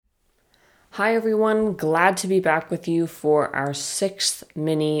Hi everyone, glad to be back with you for our 6th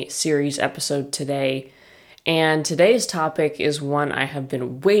mini-series episode today. And today's topic is one I have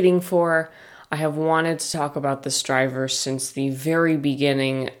been waiting for. I have wanted to talk about this driver since the very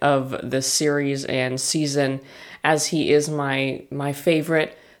beginning of the series and season, as he is my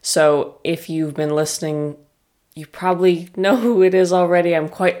favorite. So if you've been listening, you probably know who it is already. I'm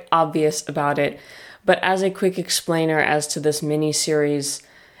quite obvious about it. But as a quick explainer as to this mini-series,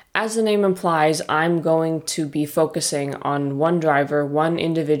 as the name implies, I'm going to be focusing on one driver, one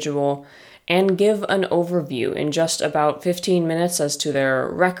individual, and give an overview in just about 15 minutes as to their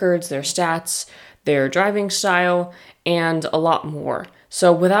records, their stats, their driving style, and a lot more.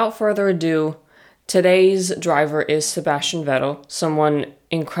 So without further ado, today's driver is Sebastian Vettel, someone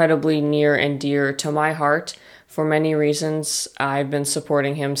incredibly near and dear to my heart. For many reasons, I've been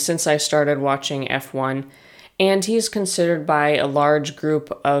supporting him since I started watching F1. And he's considered by a large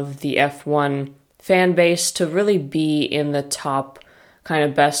group of the F1 fan base to really be in the top kind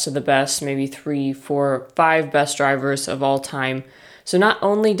of best of the best, maybe 3, 4, 5 best drivers of all time. So not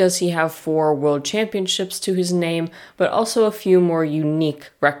only does he have 4 world championships to his name, but also a few more unique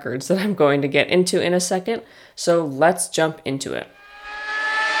records that I'm going to get into in a second. So let's jump into it.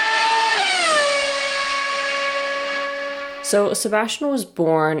 So Sebastian was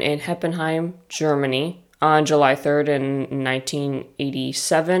born in Heppenheim, Germany, on July 3rd in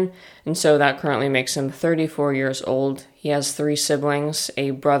 1987, and so that currently makes him 34 years old. He has 3 siblings, a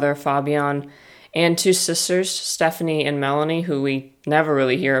brother, Fabian, and 2 sisters, Stephanie and Melanie, who we never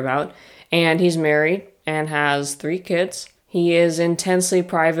really hear about, and he's married and has 3 kids. He is intensely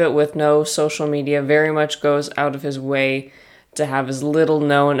private with no social media, very much goes out of his way to have as little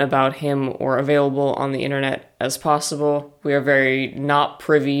known about him or available on the internet as possible. We are very not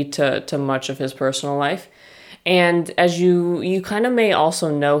privy to much of his personal life. And as you kind of may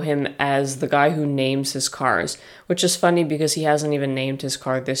also know him as the guy who names his cars, which is funny because he hasn't even named his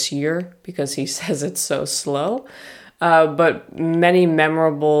car this year because he says it's so slow. But many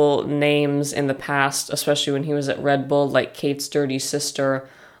memorable names in the past, especially when he was at Red Bull, like Kate's Dirty Sister,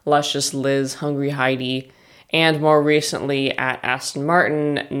 Luscious Liz, Hungry Heidi, and more recently at Aston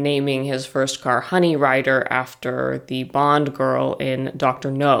Martin, naming his first car Honey Rider after the Bond girl in Dr.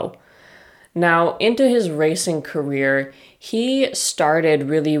 No. Now, into his racing career, he started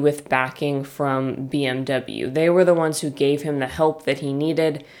really with backing from BMW. They were the ones who gave him the help that he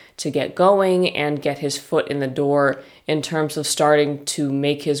needed to get going and get his foot in the door in terms of starting to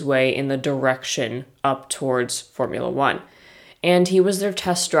make his way in the direction up towards Formula One. And he was their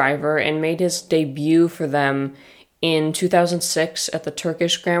test driver and made his debut for them in 2006 at the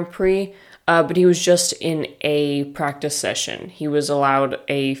Turkish Grand Prix, but he was just in a practice session. He was allowed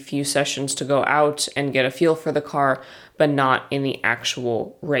a few sessions to go out and get a feel for the car, but not in the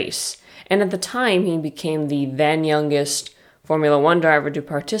actual race. And at the time, he became the then youngest Formula One driver to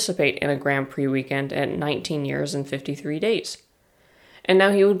participate in a Grand Prix weekend at 19 years and 53 days. And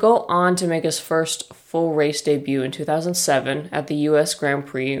now he would go on to make his first full race debut in 2007 at the US Grand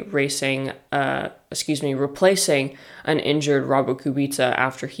Prix, replacing an injured Robert Kubica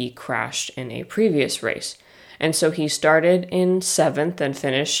after he crashed in a previous race. And so he started in 7th and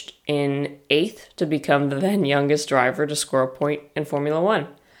finished in 8th to become the then youngest driver to score a point in Formula One.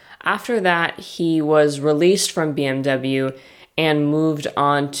 After that, he was released from BMW and moved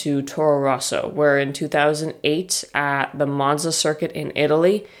on to Toro Rosso, where in 2008 at the Monza circuit in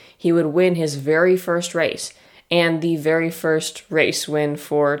Italy, he would win his very first race, and the very first race win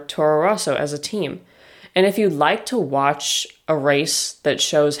for Toro Rosso as a team. And if you'd like to watch a race that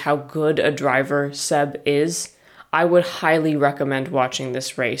shows how good a driver Seb is, I would highly recommend watching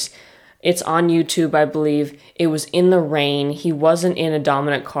this race. It's on YouTube, I believe. It was in the rain. He wasn't in a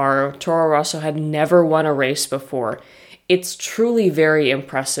dominant car. Toro Rosso had never won a race before. It's truly very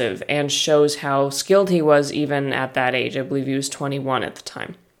impressive and shows how skilled he was even at that age. I believe he was 21 at the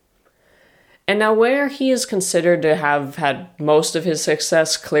time. And now where he is considered to have had most of his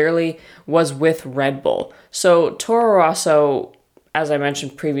success clearly was with Red Bull. So Toro Rosso, as I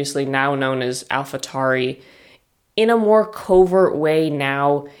mentioned previously, now known as AlphaTauri, in a more covert way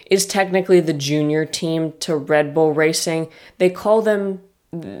now, is technically the junior team to Red Bull Racing. They call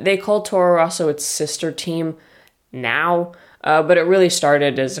Toro Rosso its sister team now, but it really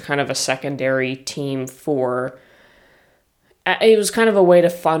started as a kind of a secondary team for... It was kind of a way to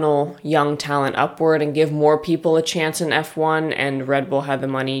funnel young talent upward and give more people a chance in F1, and Red Bull had the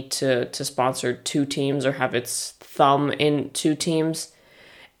money to sponsor 2 teams or have its thumb in 2 teams.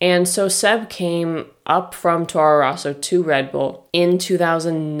 And so Seb came up from Toro Rosso to Red Bull in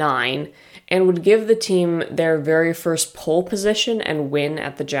 2009 and would give the team their very first pole position and win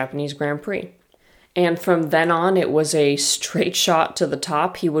at the Japanese Grand Prix. And from then on, it was a straight shot to the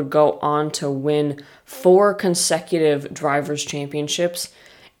top. He would go on to win 4 consecutive Drivers' Championships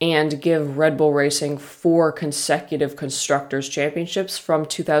and give Red Bull Racing 4 consecutive Constructors' Championships from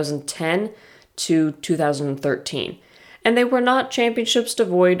 2010 to 2013. And they were not championships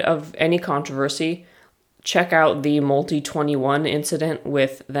devoid of any controversy. Check out the Multi-21 incident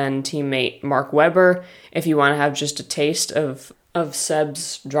with then teammate Mark Webber if you want to have just a taste of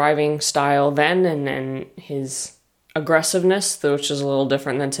Seb's driving style then and his aggressiveness, which is a little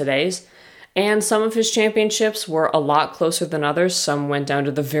different than today's. And some of his championships were a lot closer than others. Some went down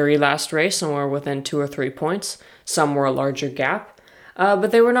to the very last race and were within 2 or 3 points. Some were a larger gap. But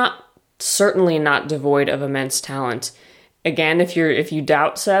they were certainly not devoid of immense talent. Again, if you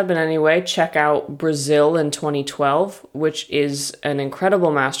doubt Seb in any way, check out Brazil in 2012, which is an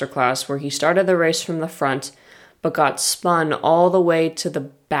incredible masterclass where he started the race from the front, but got spun all the way to the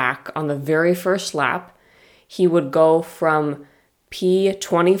back on the very first lap. He would go from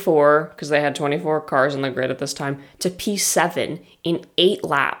P24, because they had 24 cars on the grid at this time, to P7 in 8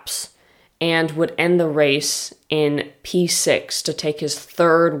 laps, and would end the race in P6 to take his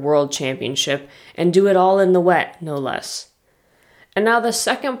 3rd world championship, and do it all in the wet, no less. And now the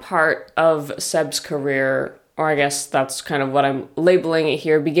second part of Seb's career, or I guess that's kind of what I'm labeling it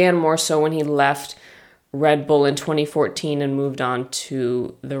here, began more so when he left Red Bull in 2014 and moved on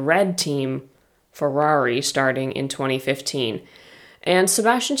to the red team, Ferrari, starting in 2015. And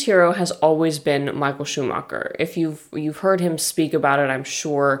Sebastian Tiro has always been Michael Schumacher. If you've heard him speak about it, I'm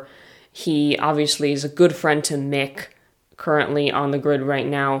sure. He obviously is a good friend to Mick, currently on the grid right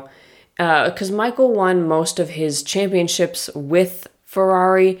now, because Michael won most of his championships with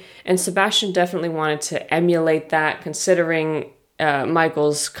Ferrari, and Sebastian definitely wanted to emulate that, considering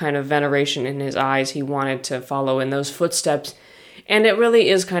Michael's kind of veneration in his eyes. He wanted to follow in those footsteps, and it really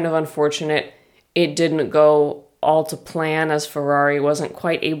is kind of unfortunate it didn't go all to plan, as Ferrari wasn't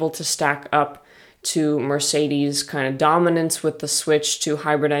quite able to stack up to Mercedes' kind of dominance with the switch to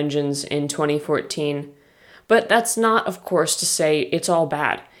hybrid engines in 2014. But that's not, of course, to say it's all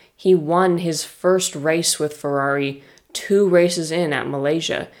bad. He won his first race with Ferrari 2 races in at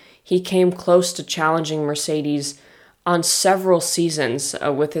Malaysia. He came close to challenging Mercedes on several seasons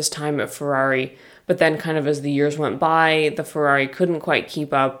with his time at Ferrari, but then kind of as the years went by, the Ferrari couldn't quite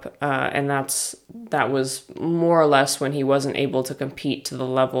keep up, and that was more or less when he wasn't able to compete to the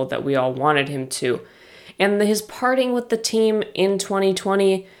level that we all wanted him to. And his parting with the team in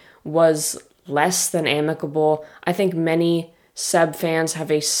 2020 was less than amicable. I think many Seb fans have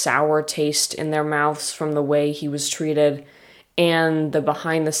a sour taste in their mouths from the way he was treated, and the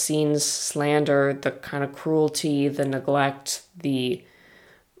behind-the-scenes slander, the kind of cruelty, the neglect, the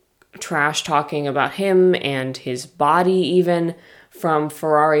trash talking about him and his body even from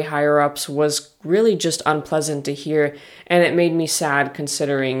Ferrari higher-ups was really just unpleasant to hear, and it made me sad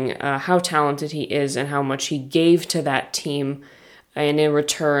considering how talented he is and how much he gave to that team, and in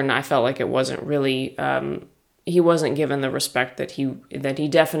return I felt like it wasn't really he wasn't given the respect that he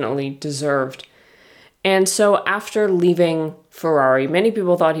definitely deserved. And so after leaving Ferrari, many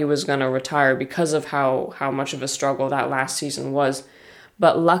people thought he was going to retire because of how much of a struggle that last season was.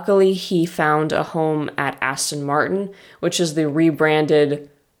 But luckily, he found a home at Aston Martin, which is the rebranded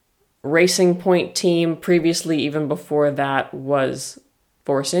Racing Point team. Previously, even before that, was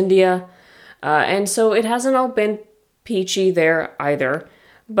Force India. And so it hasn't all been peachy there either.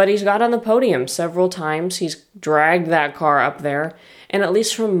 But he's got on the podium several times. He's dragged that car up there. And at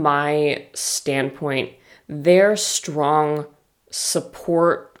least from my standpoint, their strong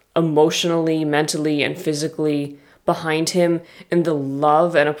support emotionally, mentally, and physically behind him, and the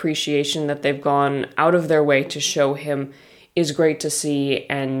love and appreciation that they've gone out of their way to show him is great to see,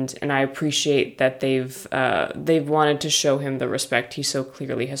 and I appreciate that they've wanted to show him the respect he so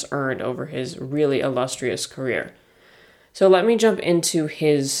clearly has earned over his really illustrious career. So let me jump into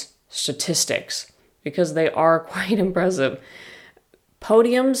his statistics, because they are quite impressive.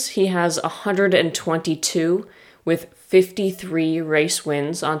 Podiums, he has 122 with 53 race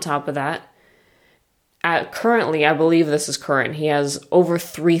wins on top of that. Currently, I believe this is current, he has over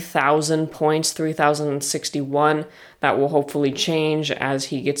 3,000 points, 3,061. That will hopefully change as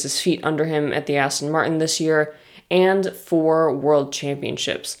he gets his feet under him at the Aston Martin this year, and 4 world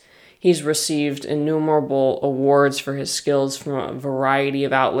championships. He's received innumerable awards for his skills from a variety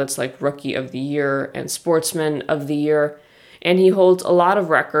of outlets like Rookie of the Year and Sportsman of the Year. And he holds a lot of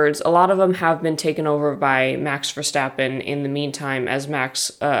records. A lot of them have been taken over by Max Verstappen in the meantime, as Max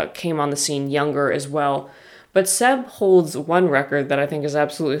came on the scene younger as well. But Seb holds one record that I think is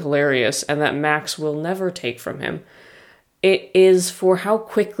absolutely hilarious and that Max will never take from him. It is for how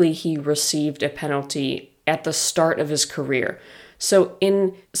quickly he received a penalty at the start of his career. So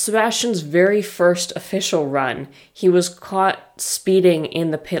in Sebastian's very first official run, he was caught speeding in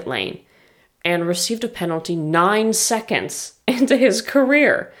the pit lane and received a penalty 9 seconds into his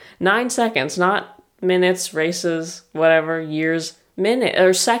career. 9 seconds, not minutes, races, whatever, years, minutes,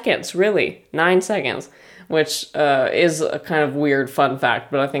 or seconds, really. 9 seconds, which is a kind of weird fun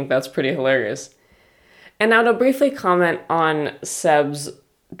fact, but I think that's pretty hilarious. And now to briefly comment on Seb's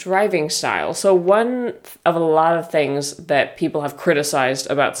driving style. So one of a lot of things that people have criticized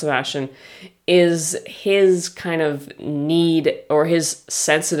about Sebastian is his kind of need, or his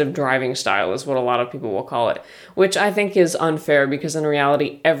sensitive driving style is what a lot of people will call it, which I think is unfair because in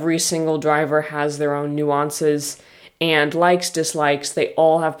reality, every single driver has their own nuances and likes, dislikes. They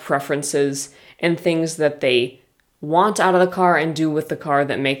all have preferences and things that they want out of the car and do with the car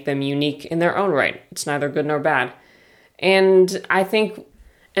that make them unique in their own right. It's neither good nor bad. And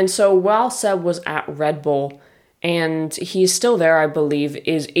so while Seb was at Red Bull, and he's still there, I believe,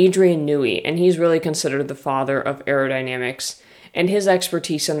 is Adrian Newey, and he's really considered the father of aerodynamics. And his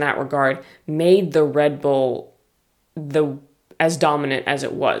expertise in that regard made the Red Bull as dominant as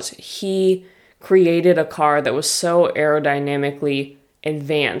it was. He created a car that was so aerodynamically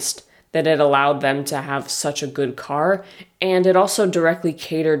advanced that it allowed them to have such a good car, and it also directly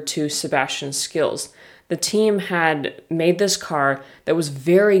catered to Sebastian's skills. The team had made this car that was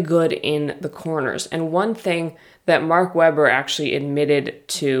very good in the corners, and one thing that Mark Webber actually admitted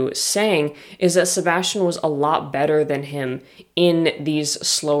to saying is that Sebastian was a lot better than him in these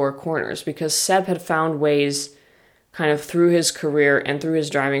slower corners, because Seb had found ways kind of through his career and through his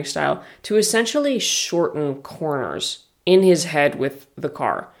driving style to essentially shorten corners in his head with the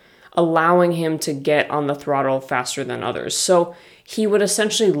car, allowing him to get on the throttle faster than others. So he would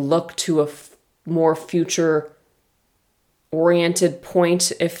essentially look to a more future-oriented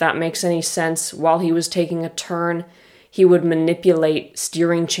point, if that makes any sense. While he was taking a turn, he would manipulate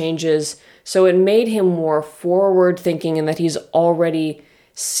steering changes, so it made him more forward-thinking in that he's already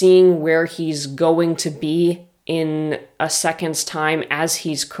seeing where he's going to be in a second's time as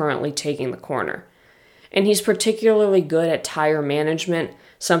he's currently taking the corner. And he's particularly good at tire management,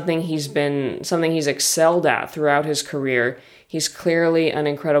 something he's excelled at throughout his career. He's clearly an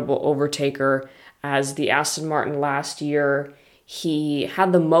incredible overtaker. As the Aston Martin last year, he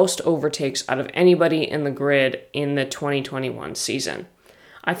had the most overtakes out of anybody in the grid in the 2021 season.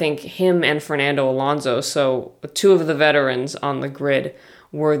 I think him and Fernando Alonso, so two of the veterans on the grid,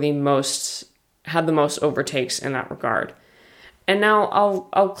 had the most overtakes in that regard. And now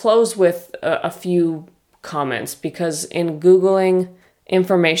I'll close with a few comments, because in Googling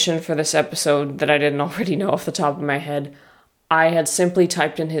information for this episode that I didn't already know off the top of my head, I had simply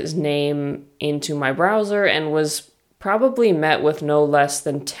typed in his name into my browser and was probably met with no less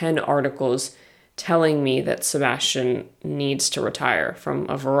than 10 articles telling me that Sebastian needs to retire from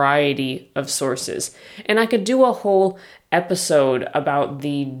a variety of sources. And I could do a whole episode about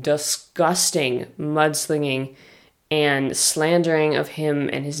the disgusting mudslinging and slandering of him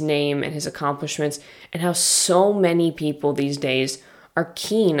and his name and his accomplishments, and how so many people these days are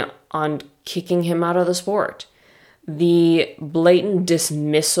keen on kicking him out of the sport. The blatant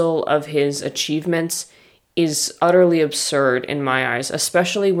dismissal of his achievements is utterly absurd in my eyes,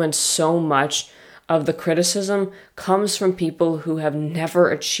 especially when so much of the criticism comes from people who have never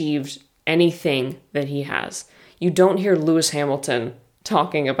achieved anything that he has. You don't hear Lewis Hamilton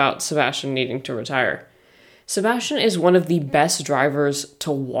talking about Sebastian needing to retire. Sebastian is one of the best drivers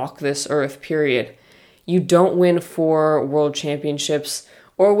to walk this earth, period. You don't win 4 world championships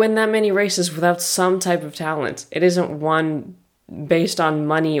or win that many races without some type of talent. It isn't won based on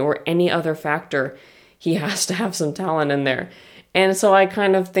money or any other factor. He has to have some talent in there. And so I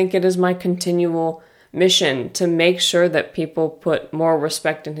kind of think it is my continual mission to make sure that people put more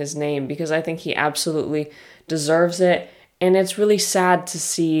respect in his name, because I think he absolutely deserves it. And it's really sad to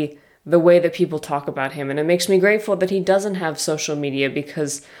see the way that people talk about him. And it makes me grateful that he doesn't have social media,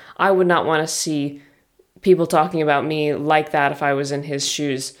 because I would not want to see people talking about me like that if I was in his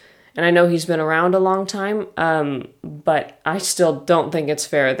shoes. And I know he's been around a long time, but I still don't think it's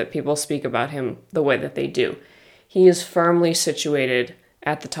fair that people speak about him the way that they do. He is firmly situated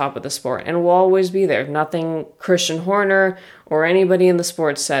at the top of the sport and will always be there. Nothing Christian Horner or anybody in the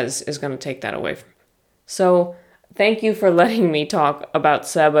sport says is going to take that away from him. So thank you for letting me talk about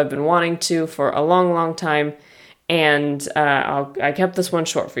Seb. I've been wanting to for a long, long time. And I kept this one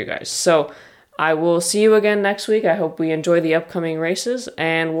short for you guys. So I will see you again next week. I hope we enjoy the upcoming races,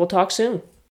 and we'll talk soon.